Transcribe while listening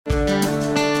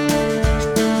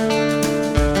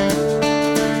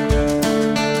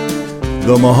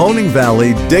The Mahoning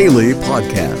Valley Daily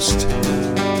Podcast.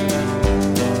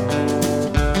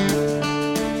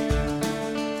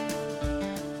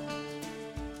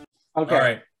 Okay. All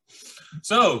right.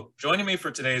 So joining me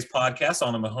for today's podcast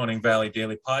on the Mahoning Valley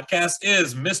Daily Podcast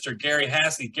is Mr. Gary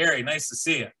Hassey. Gary, nice to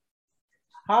see you.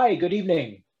 Hi, good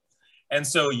evening. And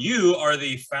so you are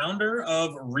the founder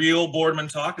of Real Boardman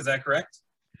Talk, is that correct?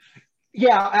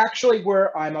 Yeah, actually,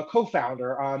 I'm a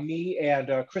co-founder. Me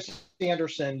and Chris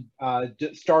Anderson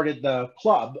started the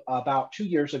club about 2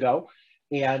 years ago,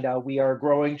 and we are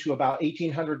growing to about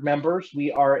 1,800 members.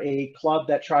 We are a club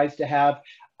that tries to have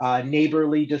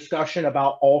neighborly discussion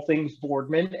about all things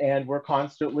Boardman, and we're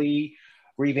constantly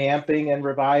revamping and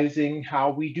revising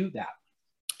how we do that.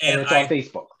 And it's on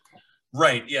Facebook.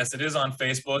 Right, yes, it is on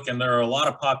Facebook, and there are a lot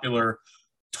of popular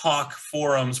talk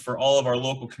forums for all of our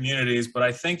local communities, but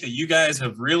I think that you guys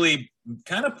have really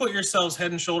kind of put yourselves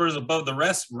head and shoulders above the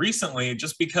rest recently,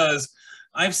 just because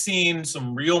I've seen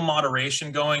some real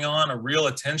moderation going on, a real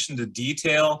attention to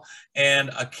detail, and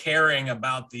a caring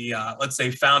about the, let's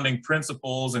say, founding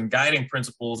principles and guiding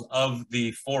principles of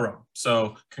the forum.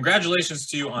 So congratulations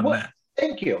to you on that.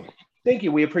 Thank you. Thank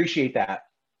you. We appreciate that.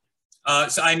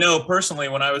 So I know personally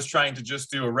when I was trying to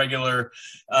just do a regular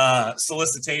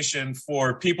solicitation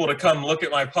for people to come look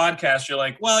at my podcast, you're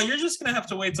like, well, you're just going to have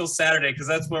to wait till Saturday because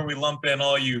that's where we lump in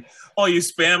all you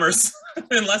spammers,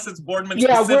 unless it's Boardman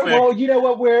specific. Yeah, well, you know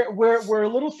what, we're a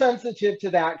little sensitive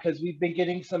to that because we've been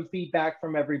getting some feedback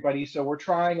from everybody. So we're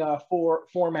trying a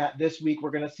format this week. We're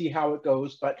going to see how it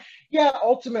goes. But yeah,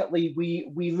 ultimately,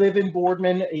 we live in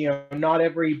Boardman. You know, not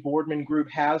every Boardman group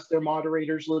has their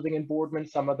moderators living in Boardman.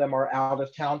 Some of them are out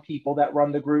of town people that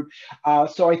run the group.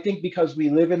 So I think because we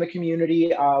live in the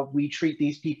community, we treat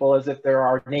these people as if they're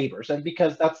our neighbors. And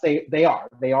because they are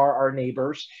our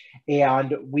neighbors.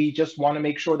 And we just want to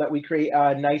make sure that we create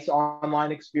a nice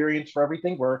online experience for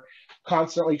everything. We're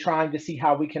constantly trying to see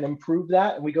how we can improve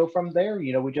that. And we go from there.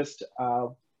 You know, we just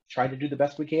try to do the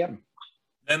best we can.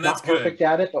 And that's not perfect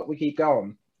at it, but we keep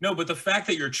going. No, but the fact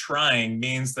that you're trying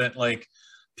means that, like,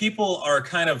 people are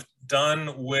kind of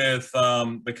done with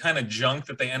the kind of junk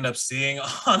that they end up seeing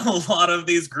on a lot of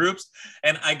these groups.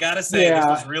 And I gotta say, This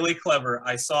was really clever.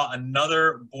 I saw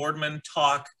another Boardman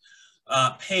Talk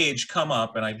page come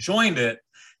up and I joined it.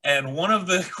 And one of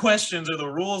the questions or the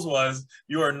rules was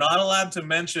you are not allowed to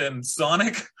mention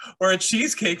Sonic or a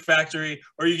Cheesecake Factory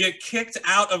or you get kicked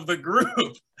out of the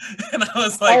group. And I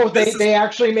was like, oh, they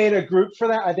actually made a group for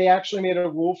that? They actually made a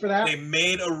rule for that? They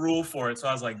made a rule for it. So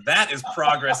I was like, that is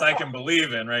progress I can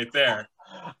believe in right there.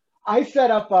 I set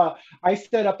up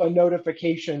a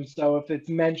notification, so if it's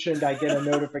mentioned, I get a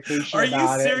notification about it.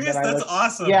 Are you serious? That's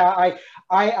awesome. Yeah,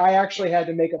 I actually had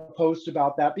to make a post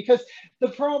about that because the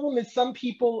problem is some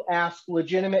people ask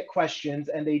legitimate questions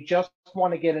and they just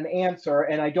want to get an answer,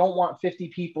 and I don't want 50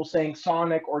 people saying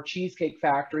Sonic or Cheesecake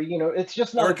Factory. You know, it's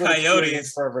just not a good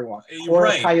experience for everyone. Or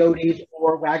Coyotes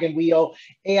or Wagon Wheel.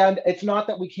 And it's not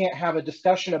that we can't have a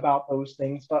discussion about those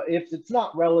things, but if it's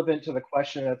not relevant to the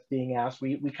question that's being asked,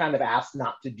 we kind of ask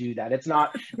not to do that. It's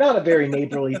not a very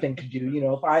neighborly thing to do. You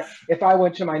know, if I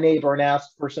went to my neighbor and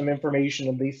asked for some information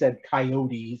and they said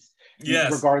Coyotes, yes,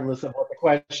 regardless of what the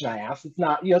question I asked, it's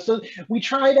not, you know, so we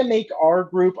try to make our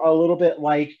group a little bit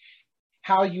like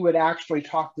how you would actually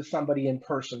talk to somebody in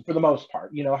person for the most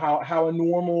part. You know, how a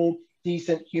normal,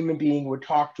 decent human being would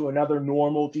talk to another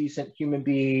normal, decent human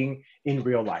being in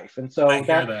real life. And so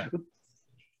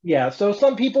yeah, so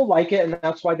some people like it and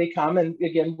that's why they come. And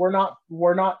again, we're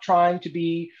not trying to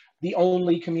be the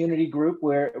only community group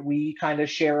where we kind of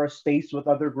share a space with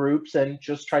other groups and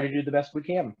just try to do the best we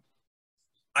can.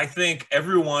 I think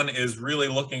everyone is really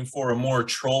looking for a more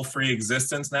troll-free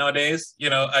existence nowadays. You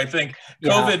know, I think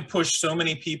COVID pushed so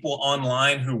many people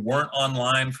online who weren't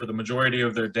online for the majority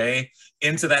of their day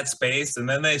into that space. And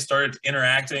then they started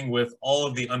interacting with all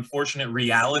of the unfortunate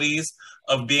realities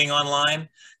of being online.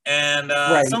 And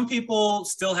some people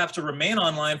still have to remain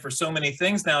online for so many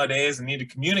things nowadays and need to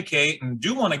communicate and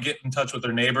do want to get in touch with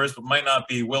their neighbors, but might not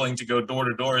be willing to go door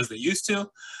to door as they used to.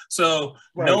 So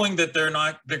knowing that they're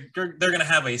going to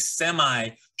have a semi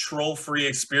troll free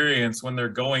experience when they're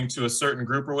going to a certain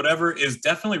group or whatever is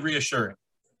definitely reassuring.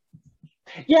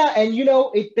 Yeah, and you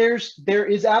know, there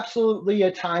is absolutely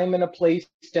a time and a place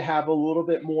to have a little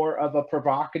bit more of a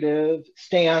provocative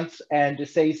stance and to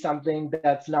say something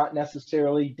that's not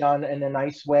necessarily done in a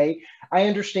nice way. I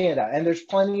understand that, and there's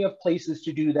plenty of places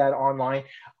to do that online.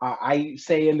 I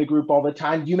say in the group all the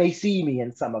time, you may see me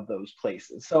in some of those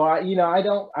places. So I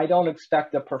don't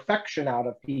expect a perfection out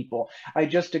of people. I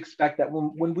just expect that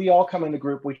when we all come in the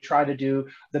group, we try to do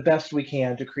the best we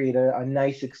can to create a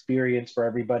nice experience for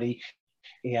everybody.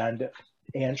 And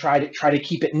and try to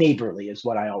keep it neighborly is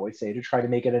what I always say, to try to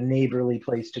make it a neighborly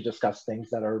place to discuss things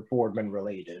that are Boardman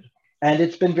related. And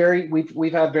it's been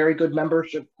we've had very good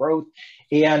membership growth,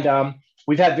 and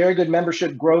we've had very good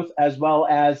membership growth as well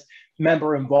as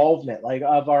member involvement. Like,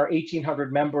 of our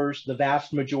 1,800 members, the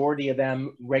vast majority of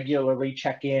them regularly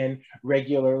check in,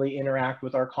 regularly interact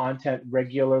with our content,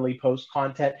 regularly post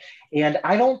content. And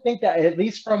I don't think that, at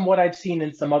least from what I've seen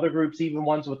in some other groups, even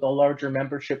ones with a larger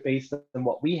membership base than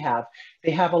what we have,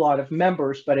 they have a lot of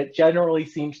members, but it generally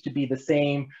seems to be the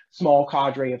same small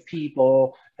cadre of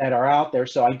people that are out there.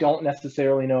 So I don't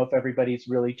necessarily know if everybody's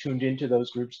really tuned into those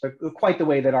groups quite the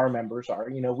way that our members are.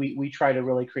 You know, we try to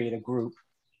really create a group.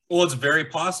 Well, it's very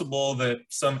possible that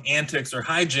some antics or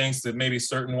hijinks that maybe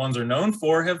certain ones are known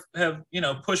for have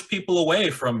pushed people away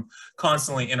from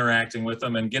constantly interacting with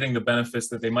them and getting the benefits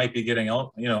that they might be getting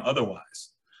otherwise.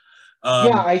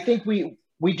 Yeah, I think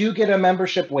we do get a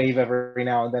membership wave every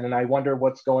now and then, and I wonder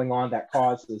what's going on that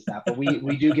causes that. But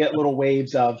we do get little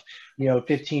waves of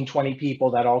 15, 20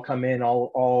 people that all come in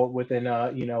all within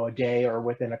a day or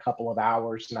within a couple of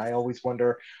hours, and I always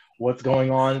wonder what's going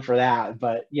on for that.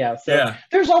 But yeah,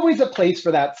 there's always a place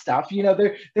for that stuff.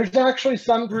 There's actually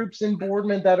some groups in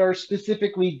Boardman that are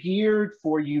specifically geared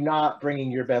for you not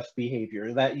bringing your best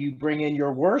behavior, that you bring in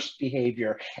your worst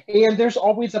behavior, and there's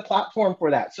always a platform for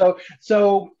that. So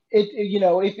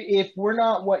if we're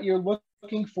not what you're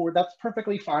looking for, that's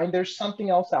perfectly fine. There's something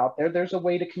else out there. There's a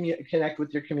way to connect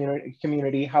with your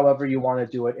community however you want to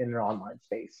do it in an online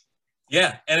space.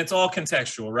 Yeah, and it's all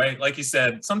contextual, right? Like you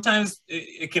said, sometimes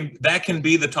that can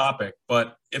be the topic,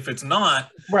 but if it's not,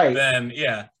 right, then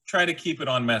yeah, try to keep it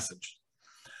on message.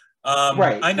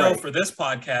 I know for this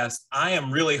podcast, I am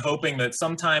really hoping that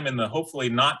sometime in the hopefully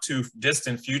not too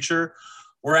distant future,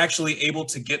 we're actually able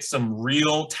to get some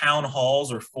real town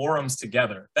halls or forums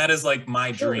together. That is like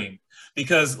my dream,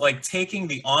 because like taking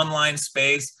the online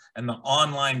space and the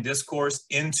online discourse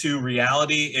into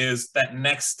reality is that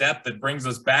next step that brings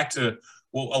us back to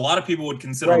what a lot of people would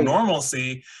consider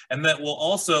normalcy, and that will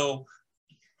also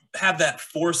have that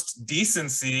forced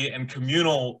decency and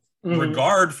communal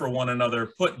regard for one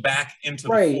another put back into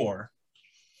the fore.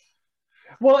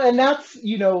 Well, and that's,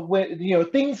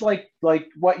 things like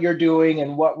what you're doing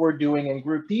and what we're doing in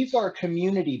group, these are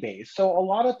community based. So a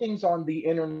lot of things on the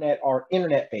internet are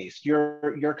internet based.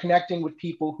 You're connecting with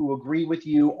people who agree with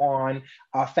you on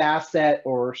a facet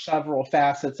or several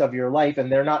facets of your life,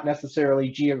 and they're not necessarily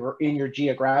in your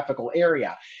geographical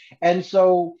area. And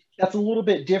so that's a little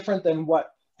bit different than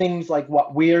what things like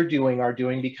what we're doing are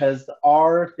doing, because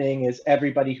our thing is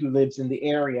everybody who lives in the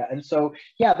area. And so,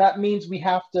 yeah, that means we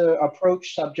have to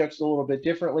approach subjects a little bit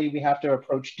differently. We have to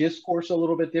approach discourse a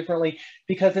little bit differently,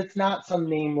 because it's not some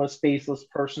nameless, faceless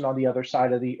person on the other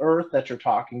side of the earth that you're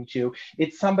talking to.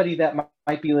 It's somebody that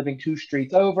might be living 2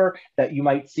 streets over, that you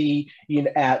might see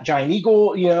at Giant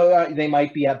Eagle, they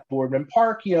might be at Boardman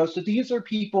Park, so these are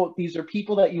people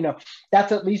that,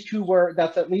 that's at least who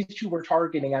we're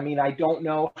targeting. I mean, I don't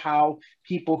know how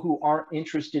people who aren't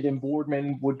interested in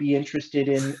Boardman would be interested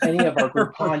in any of our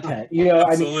group content.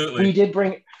 Absolutely. I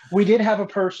mean, we did have a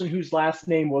person whose last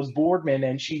name was Boardman,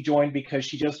 and she joined because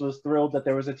she just was thrilled that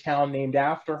there was a town named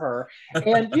after her.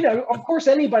 And, of course,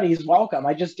 anybody is welcome.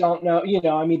 I just don't know,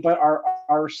 but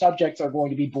our subjects are going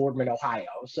to be Boardman, Ohio.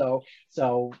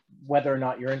 So whether or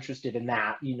not you're interested in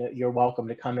that, you're welcome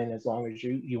to come in as long as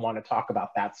you want to talk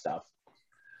about that stuff.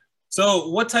 So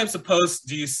what types of posts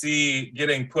do you see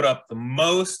getting put up the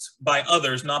most by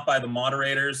others, not by the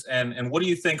moderators? And what do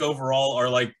you think overall are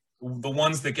like the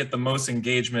ones that get the most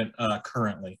engagement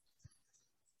currently?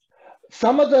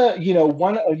 Some of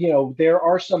the, there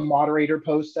are some moderator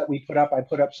posts that we put up. I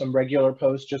put up some regular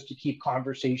posts just to keep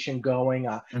conversation going.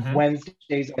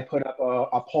 Wednesdays, I put up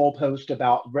a poll post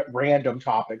about random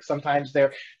topics. Sometimes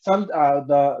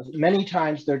many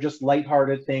times they're just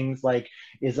lighthearted things like,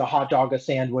 is a hot dog a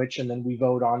sandwich? And then we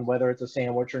vote on whether it's a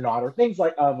sandwich or not, or things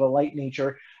like of a light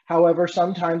nature. However,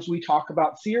 sometimes we talk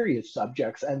about serious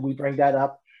subjects and we bring that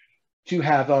up to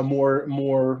have a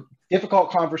more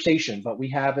difficult conversation, but we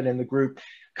have it in the group.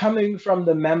 Coming from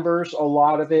the members, a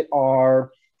lot of it are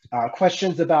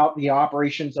questions about the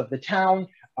operations of the town.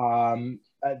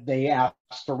 They ask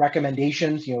for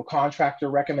recommendations,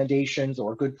 contractor recommendations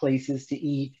or good places to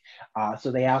eat. So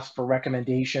they ask for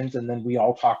recommendations, and then we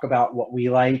all talk about what we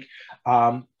like.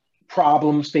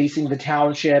 Problems facing the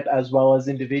township as well as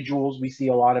individuals, we see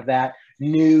a lot of that.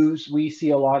 News, we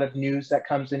see a lot of news that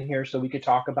comes in here, so we could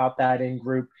talk about that in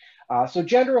group. So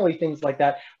generally things like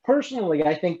that. Personally,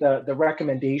 I think the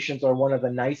recommendations are one of the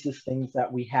nicest things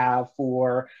that we have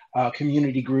for a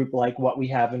community group like what we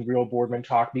have in Real Boardman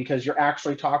Talk, because you're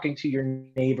actually talking to your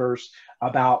neighbors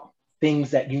about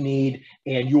things that you need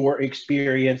and your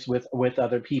experience with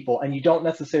other people. And you don't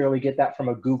necessarily get that from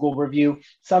a Google review.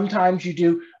 Sometimes you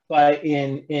do, but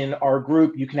in our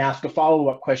group, you can ask a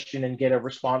follow-up question and get a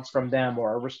response from them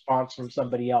or a response from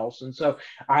somebody else. And so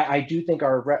I do think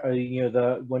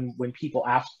when people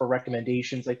ask for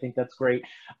recommendations, I think that's great.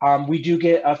 We do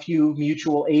get a few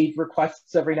mutual aid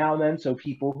requests every now and then. So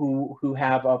people who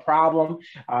have a problem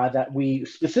that we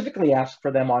specifically ask for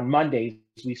them on Mondays.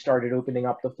 We started opening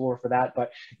up the floor for that.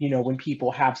 But, when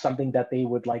people have something that they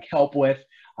would like help with,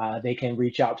 they can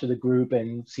reach out to the group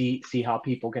and see how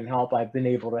people can help. I've been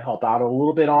able to help out a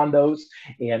little bit on those,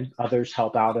 and others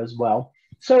help out as well.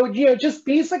 So, just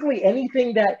basically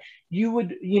anything that you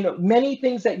would, many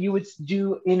things that you would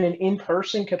do in an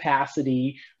in-person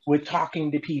capacity with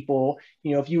talking to people.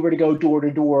 If you were to go door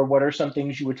to door, what are some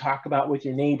things you would talk about with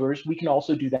your neighbors? We can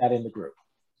also do that in the group.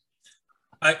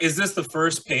 Is this the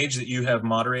first page that you have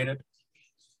moderated?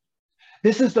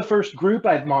 This is the first group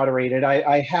I've moderated.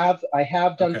 I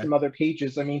have done some other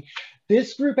pages. I mean,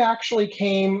 this group actually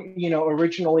came,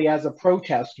 originally as a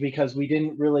protest because we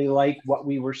didn't really like what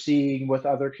we were seeing with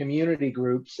other community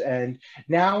groups. And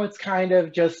now it's kind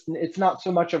of just, it's not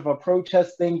so much of a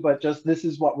protest thing, but just this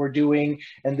is what we're doing.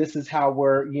 And this is how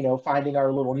we're, finding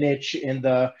our little niche in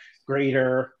the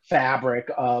greater fabric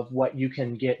of what you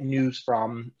can get news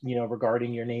from,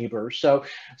 regarding your neighbors.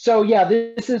 So yeah,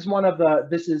 this is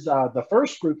the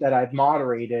first group that I've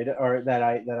moderated, or that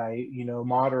I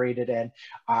moderated, and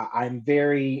I'm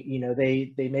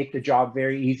very, they make the job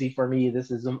very easy for me.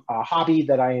 This is a hobby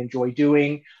that I enjoy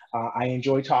doing. I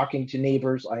enjoy talking to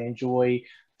neighbors. I enjoy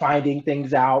finding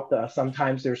things out.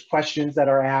 Sometimes there's questions that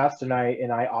are asked, and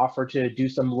I offer to do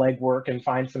some legwork and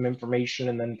find some information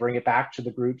and then bring it back to the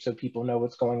group so people know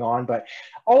what's going on. But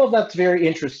all of that's very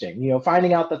interesting,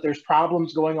 finding out that there's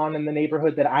problems going on in the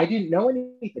neighborhood that I didn't know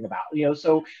anything about,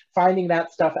 so finding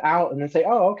that stuff out and then say,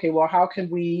 oh, okay, well,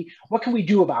 what can we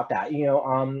do about that?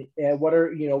 What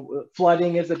are,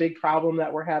 flooding is a big problem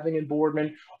that we're having in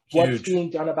Boardman. What's being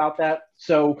done about that?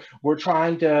 So we're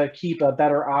trying to keep a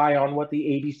better eye on what the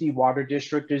ABC Water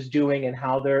District is doing and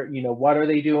how they're, what are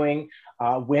they doing?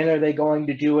 When are they going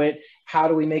to do it? How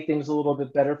do we make things a little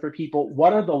bit better for people?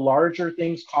 What are the larger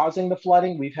things causing the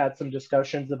flooding? We've had some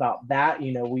discussions about that.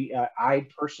 I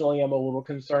personally am a little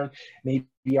concerned. Maybe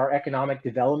our economic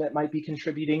development might be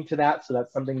contributing to that. So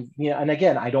that's something, and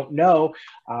again, I don't know,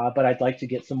 but I'd like to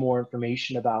get some more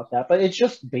information about that. But it's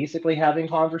just basically having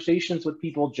conversations with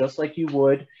people just like you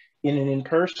would in an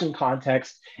in-person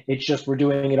context. It's just we're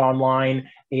doing it online,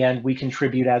 and we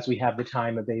contribute as we have the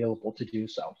time available to do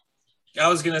so. I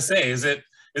was going to say, is it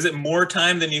more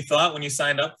time than you thought when you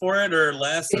signed up for it, or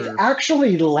less? Or? It's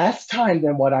actually less time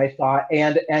than what I thought,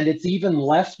 and it's even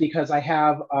less because I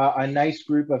have a nice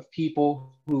group of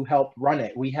people who help run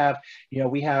it. We have,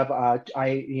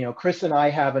 Chris and I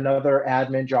have another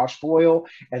admin, Josh Boyle,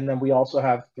 and then we also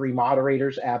have 3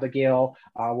 moderators, Abigail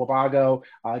Wabago,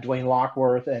 Dwayne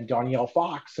Lockworth, and Danielle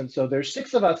Fox. And so there's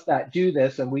 6 of us that do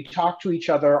this, and we talk to each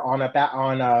other on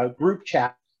a group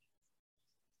chat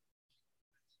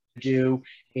do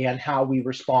and how we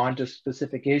respond to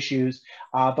specific issues.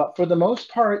 But for the most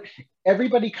part,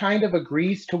 everybody kind of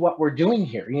agrees to what we're doing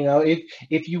here.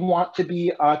 If you want to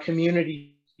be a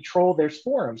community troll, there's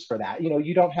forums for that.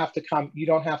 You don't have to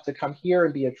come here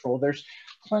and be a troll. There's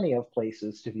plenty of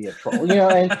places to be a troll,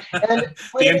 and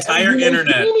the entire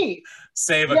internet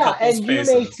save a couple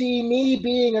spaces. You may see me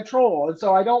being a troll, and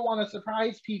so I don't want to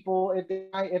surprise people if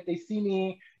they see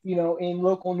me, in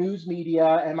local news media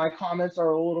and my comments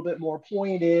are a little bit more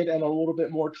pointed and a little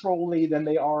bit more trolly than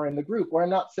they are in the group, where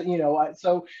I'm not,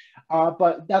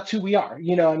 but that's who we are.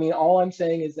 All I'm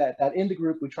saying is that in the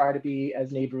group we try to be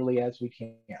as neighborly as we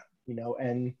can,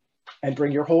 and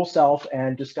bring your whole self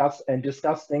and discuss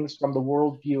things from the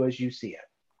worldview as you see it.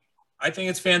 I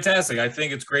think it's fantastic. I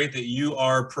think it's great that you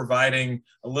are providing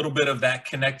a little bit of that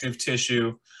connective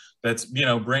tissue that's,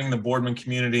 bringing the Boardman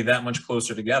community that much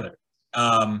closer together.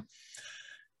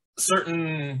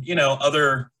 Certain,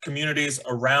 other communities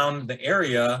around the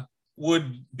area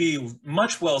would be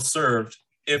much well served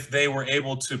if they were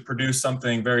able to produce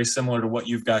something very similar to what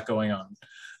you've got going on.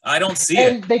 I don't see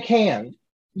it. And they can.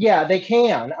 Yeah, they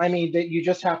can. I mean, that you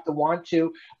just have to want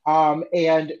to.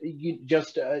 and you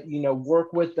just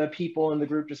work with the people in the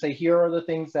group to say, here are the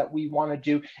things that we want to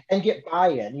do, and get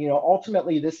buy-in.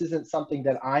 Ultimately, this isn't something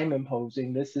that I'm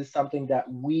imposing. This is something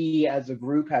that we as a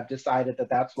group have decided that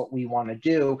that's what we want to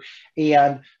do.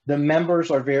 And the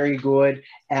members are very good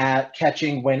at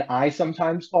catching when I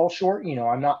sometimes fall short.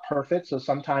 I'm not perfect, so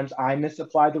sometimes I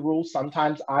misapply the rules.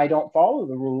 Sometimes I don't follow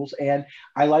the rules, and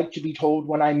I like to be told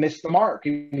when I miss the mark,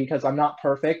 because I'm not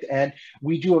perfect. And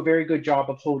we do a very good job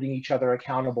of holding each other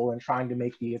accountable and trying to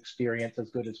make the experience as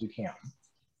good as we can.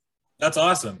 That's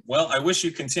awesome. Well, I wish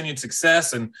you continued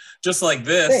success. And just like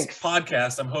this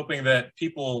podcast, I'm hoping that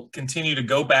people continue to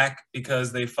go back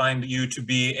because they find you to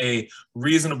be a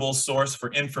reasonable source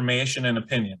for information and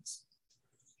opinions.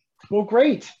 Well,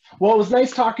 great. Well, it was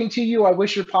nice talking to you. I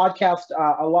wish your podcast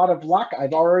a lot of luck.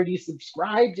 I've already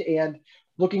subscribed and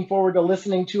looking forward to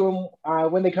listening to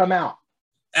them when they come out.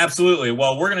 Absolutely.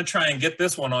 Well, we're going to try and get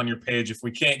this one on your page if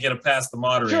we can't get it past the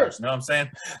moderators. Sure. You know what I'm saying?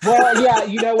 Well, yeah.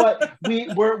 You know what?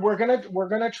 We're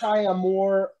gonna try a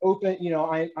more open.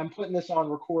 I'm putting this on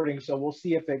recording, so we'll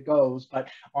see if it goes. But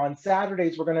on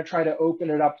Saturdays, we're gonna try to open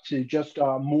it up to just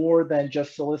more than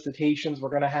just solicitations. We're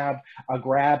gonna have a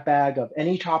grab bag of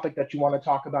any topic that you want to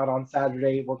talk about on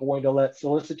Saturday. We're going to let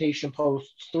solicitation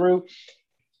posts through.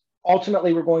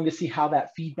 Ultimately, we're going to see how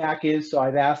that feedback is. So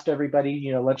I've asked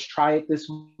everybody, let's try it this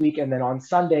week. And then on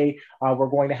Sunday, we're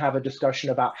going to have a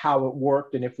discussion about how it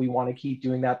worked and if we want to keep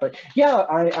doing that. But yeah,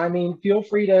 I mean, feel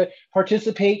free to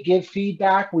participate, give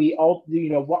feedback. We all,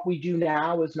 what we do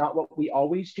now is not what we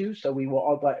always do. So we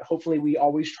will, but hopefully we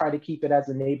always try to keep it as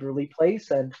a neighborly place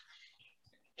and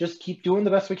just keep doing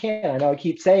the best we can. I know I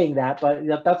keep saying that, but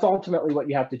that's ultimately what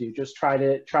you have to do. Just try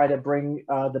to bring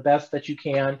the best that you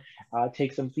can,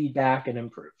 take some feedback and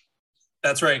improve.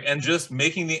 That's right. And just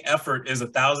making the effort is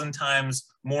 1,000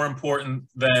 times more important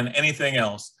than anything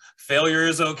else. Failure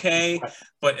is okay,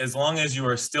 but as long as you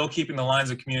are still keeping the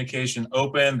lines of communication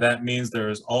open, that means there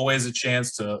is always a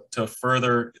chance to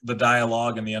further the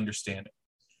dialogue and the understanding.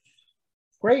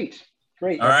 Great.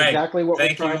 That's all right. Exactly what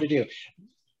we're trying to do.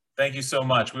 Thank you so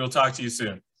much. We will talk to you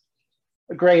soon.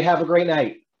 Great. Have a great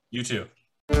night. You too.